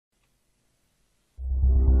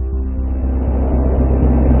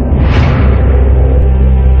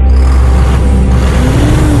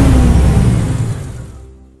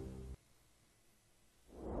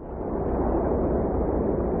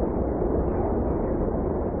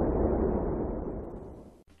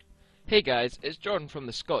Hey guys, it's Jordan from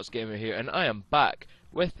Thescotsgamer here, and I am back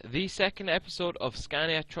with the second episode of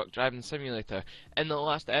Scania Truck Driving Simulator. In the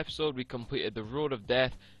last episode we completed the Road of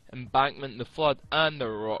Death, Embankment, the Flood, and the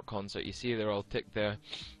Rock Concert. You see they're all ticked there.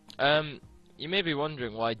 You may be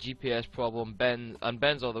wondering why GPS Problem, Ben, and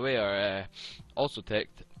Ben's All the Way are also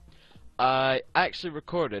ticked. I actually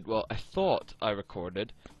recorded, well I thought I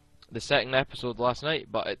recorded, the second episode last night,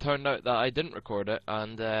 but it turned out that I didn't record it,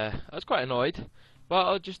 and I was quite annoyed. But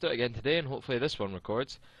I'll just do it again today, and hopefully this one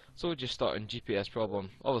records. So we'll just start on GPS Problem.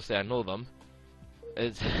 Obviously I know them.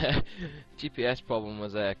 It's GPS Problem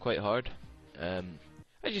was quite hard. As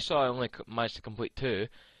you saw, I only managed to complete 2.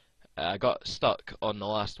 I got stuck on the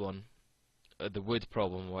last one, the wood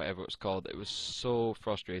problem, whatever it's called. It was so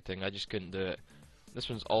frustrating. I just couldn't do it. This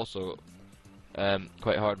one's also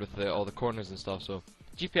quite hard with all the corners and stuff. So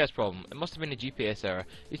GPS Problem. It must have been a GPS error.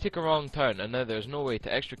 You took a wrong turn, and now there is no way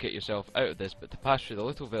to extricate yourself out of this but to pass through the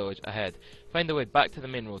little village ahead. Find a way back to the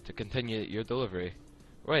main road to continue your delivery.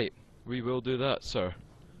 Right, we will do that, sir.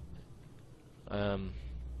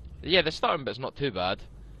 Yeah, the starting bit's not too bad.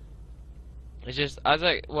 It's just, as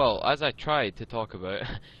I tried to talk about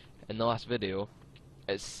in the last video,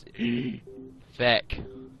 it's feck.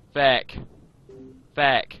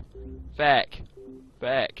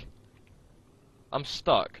 I'm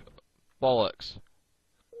stuck. Bollocks.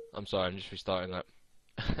 I'm sorry, I'm just restarting that.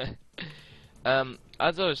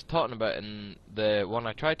 As I was talking about in the one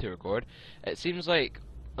I tried to record, it seems like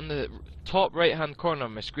on the top right hand corner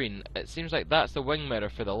of my screen, it seems like that's the wing mirror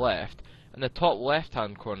for the left, and the top left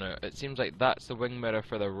hand corner, it seems like that's the wing mirror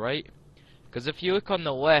for the right. Because if you look on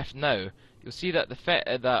the left now, you'll see that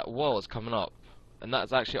that wall is coming up, and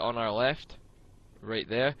that's actually on our left, right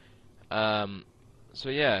there. So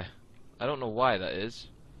yeah. I don't know why that is,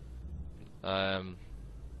 but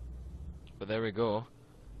there we go.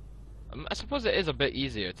 I suppose it is a bit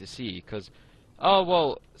easier to see, because, oh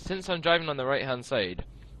well, since I'm driving on the right hand side,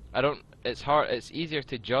 it's easier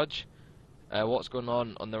to judge what's going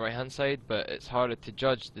on the right hand side, but it's harder to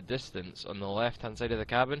judge the distance on the left hand side of the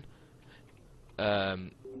cabin. I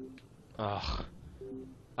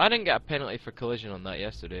didn't get a penalty for collision on that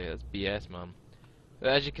yesterday. That's BS, man. But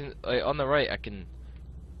as you can, like, on the right I can,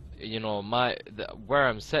 you know, where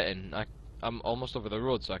I'm sitting, I'm almost over the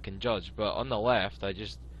road, so I can judge. But on the left,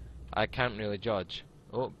 I can't really judge.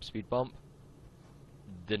 Oh, speed bump.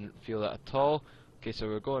 Didn't feel that at all. Okay, so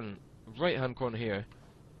we're going right hand corner here.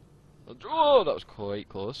 Oh, that was quite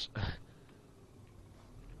close.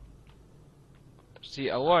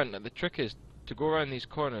 See, I learned that the trick is to go around these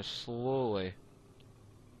corners slowly.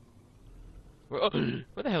 Where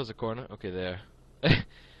the hell's the corner? Okay, there.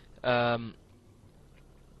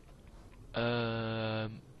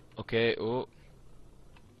 Okay, oh.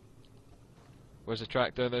 Where's the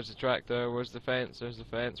tractor? There's the tractor. Where's the fence? There's the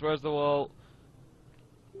fence. Where's the wall?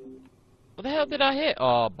 What the hell did I hit?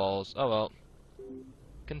 Oh, balls. Oh well.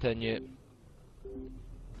 Continue.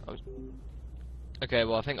 Okay,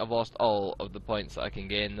 well I think I've lost all of the points that I can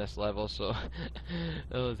gain this level, so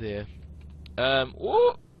oh dear.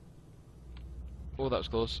 Whoa! Oh, that was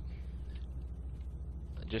close.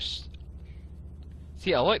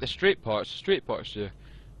 See, I like the straight parts. The straight parts are,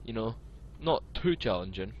 you know, not too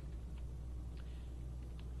challenging.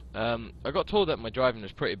 I got told that my driving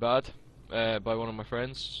is pretty bad by one of my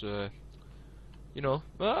friends. You know,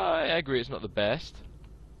 I agree it's not the best,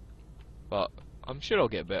 but I'm sure I'll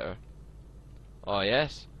get better. Oh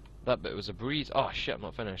yes, that bit was a breeze. Oh shit, I'm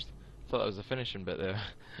not finished. Thought that was the finishing bit there.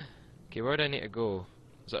 Okay, where do I need to go?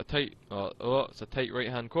 Is that a tight? Oh, it's a tight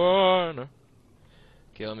right-hand corner.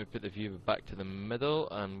 Okay, let me put the view back to the middle,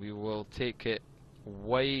 and we will take it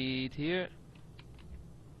wide here.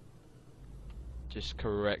 Just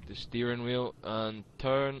correct the steering wheel and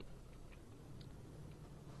turn.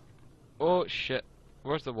 Oh shit,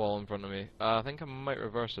 where's the wall in front of me? I think I might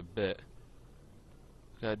reverse a bit.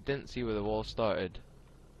 I didn't see where the wall started.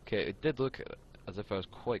 Okay, it did look as if I was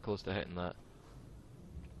quite close to hitting that.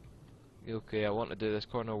 Okay, I want to do this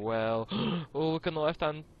corner well. Oh, look on the left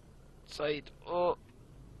hand side. Oh.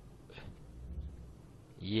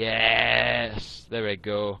 Yes! There we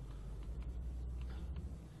go.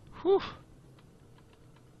 Whew.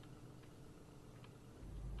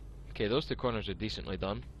 Okay, those 2 corners are decently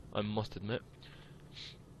done, I must admit.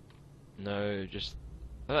 Now, just...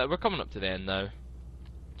 we're coming up to the end now.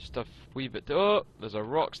 Just a wee bit... Oh! There's a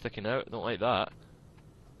rock sticking out, don't like that.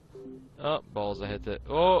 Oh, balls, I hit it.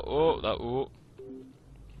 Oh, that... Oh.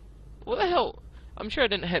 What the hell? I'm sure I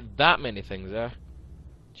didn't hit that many things there.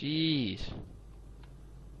 Jeez.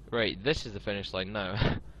 Right, this is the finish line now.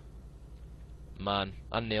 Man,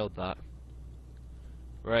 I nailed that.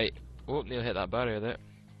 Right. Oh, nearly hit that barrier there.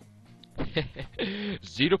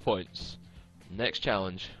 0 points. Next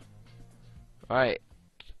challenge. Alright.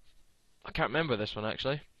 I can't remember this one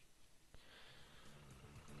actually.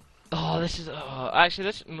 Oh, this is... actually,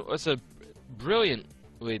 it's a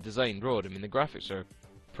brilliantly designed road. I mean, the graphics are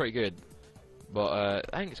pretty good. But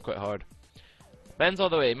I think it's quite hard. Bends all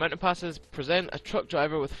the way. Mountain passes present a truck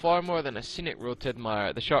driver with far more than a scenic road to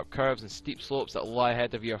admire. The sharp curves and steep slopes that lie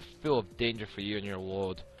ahead of you are full of danger for you and your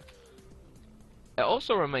load.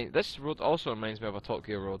 This road also reminds me of a Top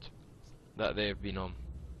Gear road that they've been on.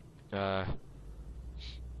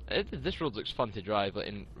 This road looks fun to drive, like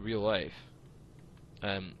in real life.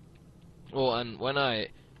 Well, and when I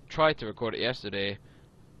tried to record it yesterday,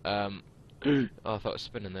 oh, I thought it was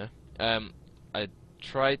spinning there. I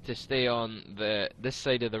tried to stay on this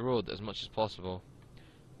side of the road as much as possible,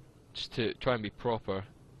 just to try and be proper.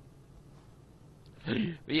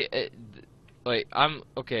 Like I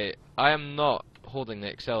am not holding the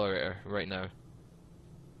accelerator right now,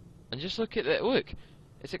 and just look at it. Look,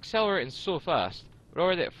 it's accelerating so fast. We're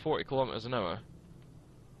already at 40 kilometers an hour.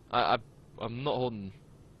 I'm not holding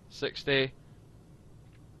 60.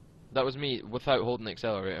 That was me without holding the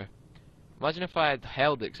accelerator. Imagine if I had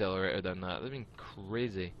held the accelerator down that. That'd have been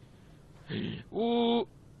crazy. Ooh!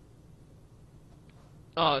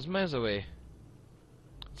 Oh, it's miles away.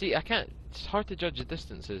 See, I can't... It's hard to judge the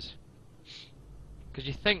distances. Because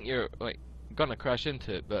you think you're, like, gonna crash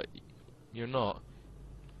into it, but you're not.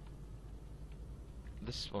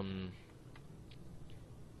 This one...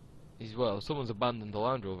 someone's abandoned the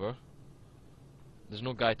Land Rover. There's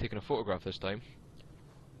no guy taking a photograph this time.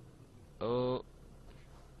 Oh...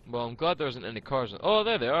 Well, I'm glad there isn't any cars. Oh,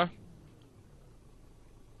 there they are.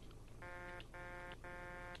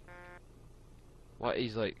 What?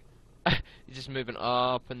 He's like, he's just moving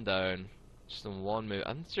up and down, just in one move.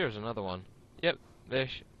 I'm sure there's another one. Yep, there.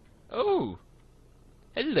 Oh,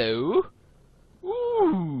 hello.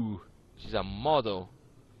 Ooh, she's a model.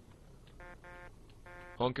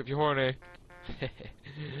 Honk if you're horny.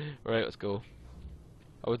 Right, let's go.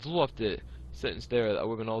 I would love to sit and stare at that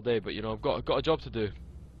woman all day, but you know, I've got a job to do.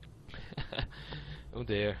 Oh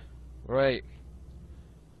dear. Right.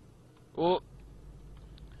 Oh.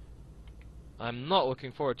 I'm not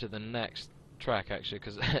looking forward to the next track actually,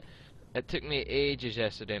 because it took me ages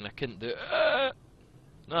yesterday and I couldn't do it.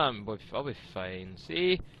 No, I'll be fine.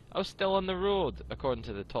 See? I was still on the road, according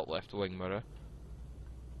to the top left wing mirror.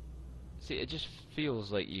 See, it just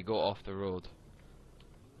feels like you go off the road.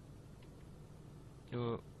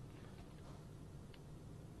 Oh.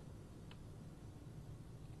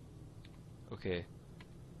 Okay.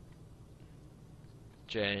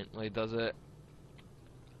 Gently does it.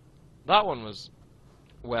 That one was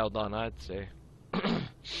well done, I'd say.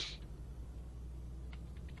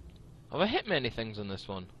 Have I hit many things on this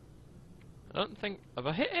one? I don't think... Have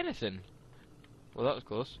I hit anything? Well, that was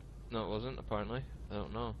close. No, it wasn't, apparently. I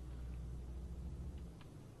don't know.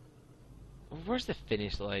 Where's the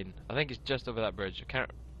finish line? I think it's just over that bridge. I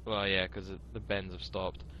can't... Well, yeah, because the bends have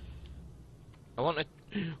stopped. I want to...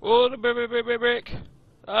 Oh, the brake!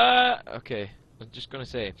 Ah! Okay. I was just gonna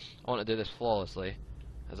say, I want to do this flawlessly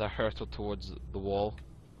as I hurtle towards the wall.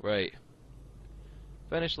 Right.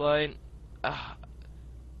 Finish line. Ah.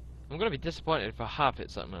 I'm gonna be disappointed if I have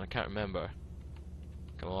hit something and I can't remember.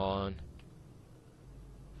 Come on.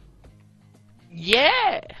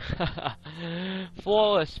 Yeah!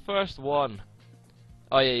 Flawless, first one.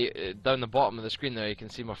 Oh yeah, down the bottom of the screen there you can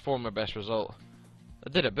see my former best result. I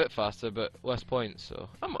did it a bit faster, but less points, so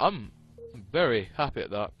I'm very happy at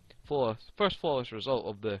that. Flawless, first flawless result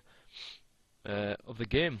of the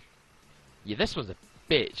game. Yeah, this was a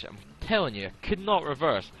bitch. I'm telling you, I could not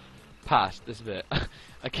reverse past this bit.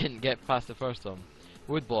 I couldn't get past the first one.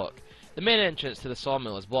 Wood block. The main entrance to the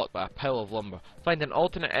sawmill is blocked by a pile of lumber. Find an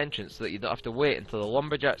alternate entrance so that you don't have to wait until the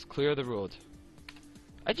lumberjacks clear the road.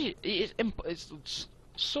 It's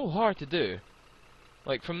so hard to do.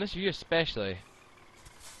 Like, from this view especially.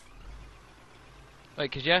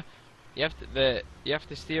 Like, cause you have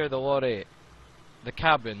to steer the lorry, the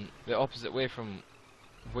cabin, the opposite way from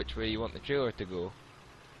which way you want the trailer to go.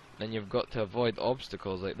 Then you've got to avoid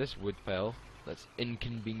obstacles like this wood pile that's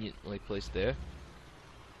inconveniently placed there.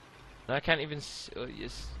 And I can't even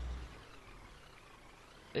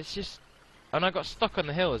it's just... And I got stuck on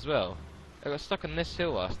the hill as well. I got stuck on this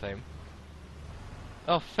hill last time.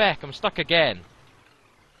 Oh feck, I'm stuck again.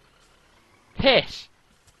 Piss!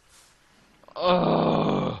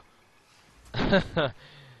 Oh!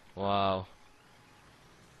 Wow.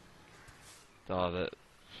 Oh, that...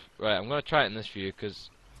 Right, I'm gonna try it in this view, cause...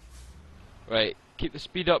 Right, keep the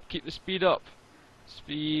speed up, keep the speed up!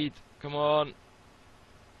 Speed, come on!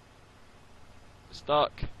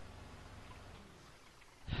 Stuck.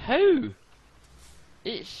 How?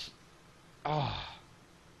 It's... Oh.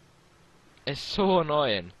 It's so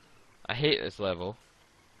annoying. I hate this level.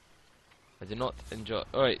 I do not enjoy...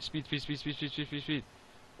 Alright, speed, speed, speed, speed, speed, speed, speed, speed.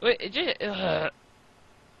 Wait, it just...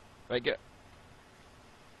 Right, get...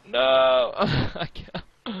 No! I can't...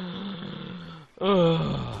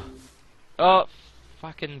 Oh,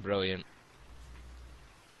 fucking brilliant.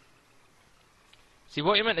 See,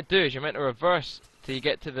 what you're meant to do is you're meant to reverse till you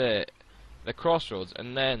get to the crossroads,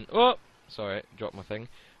 and then... Oh! Sorry, dropped my thing.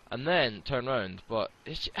 And then turn round, but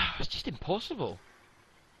it's just impossible.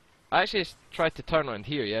 I actually tried to turn around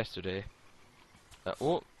here yesterday.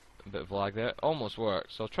 Oh, a bit of lag there. Almost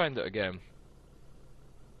worked, so I'll try and do it again.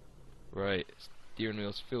 Right, steering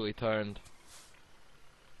wheel's fully turned.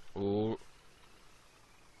 Oh.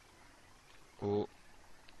 Oh.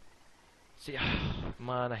 See,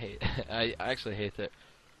 man, I hate it. I actually hate it.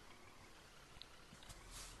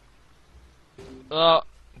 Oh,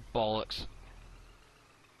 bollocks.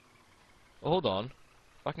 Oh, hold on.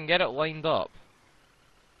 If I can get it lined up.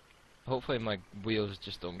 Hopefully my wheels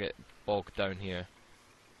just don't get bogged down here.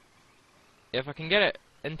 If I can get it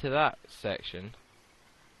into that section,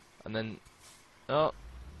 and then... Oh,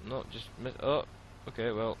 no, just miss... Oh,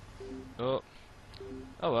 okay, well... Oh.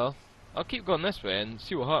 Oh well. I'll keep going this way and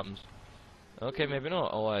see what happens. Okay, maybe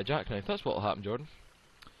not. I'll jackknife. That's what'll happen, Jordan.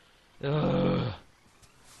 Ugh.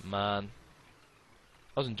 Man.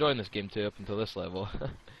 I was enjoying this game too up until this level.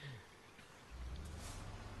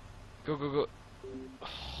 Go, go, go.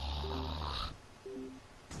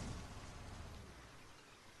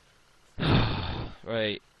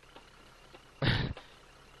 Right.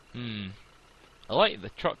 I like the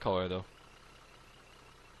truck colour though.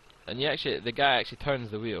 And the guy actually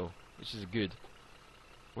turns the wheel, which is good.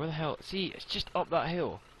 Where the hell? See, it's just up that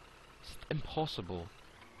hill. It's impossible.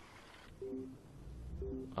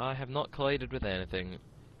 I have not collided with anything.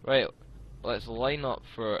 Right, let's line up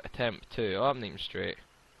for attempt 2. Oh, I'm not even straight.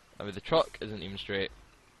 I mean, the truck isn't even straight.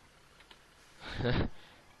 Right,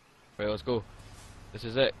 let's go. This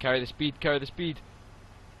is it. Carry the speed, carry the speed.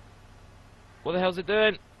 What the hell's it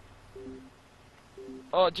doing?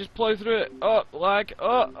 Oh, just plow through it. Oh, lag.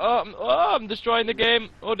 I'm destroying the game.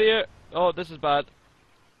 Oh dear. Oh, this is bad.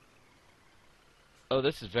 Oh,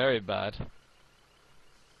 this is very bad.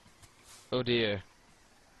 Oh dear.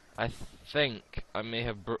 I think I may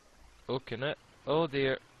have broken it. Oh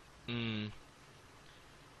dear.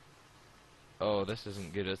 Oh, this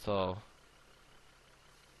isn't good at all.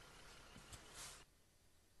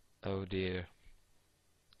 Oh dear.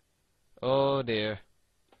 Oh dear.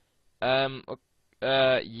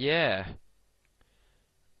 Yeah.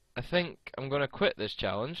 I think I'm gonna quit this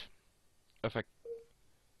challenge. If I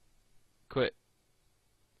quit.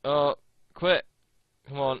 Oh, quit.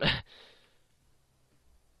 Come on.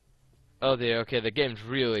 Oh dear, okay, the game's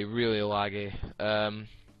really, really laggy.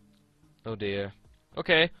 Oh dear.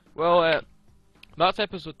 Okay, well, that's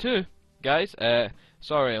episode 2, guys.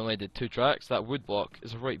 Sorry I only did 2 tracks. That woodblock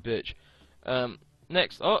is a right bitch.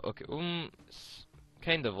 Next, oh, okay, it's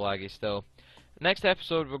kind of laggy still. Next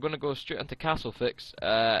episode, we're gonna go straight into Castle Fix,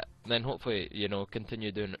 then hopefully, you know,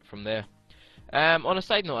 continue doing it from there. On a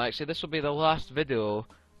side note, actually, this will be the last video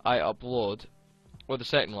I upload, or the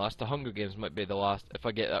second last. The Hunger Games might be the last if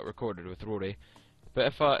I get that recorded with Rory. But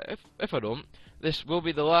if I don't, this will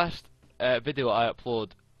be the last video I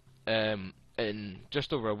upload in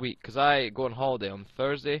just over a week, because I go on holiday on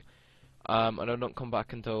Thursday, and I don't come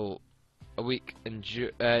back until a week in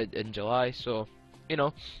July. So, you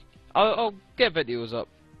know, I'll get videos up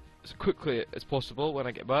as quickly as possible when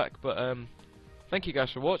I get back. But thank you guys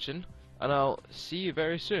for watching, and I'll see you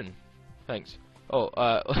very soon. Thanks. Oh,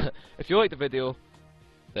 if you like the video,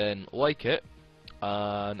 then like it,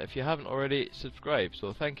 and if you haven't already, subscribe.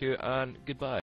 So thank you and goodbye.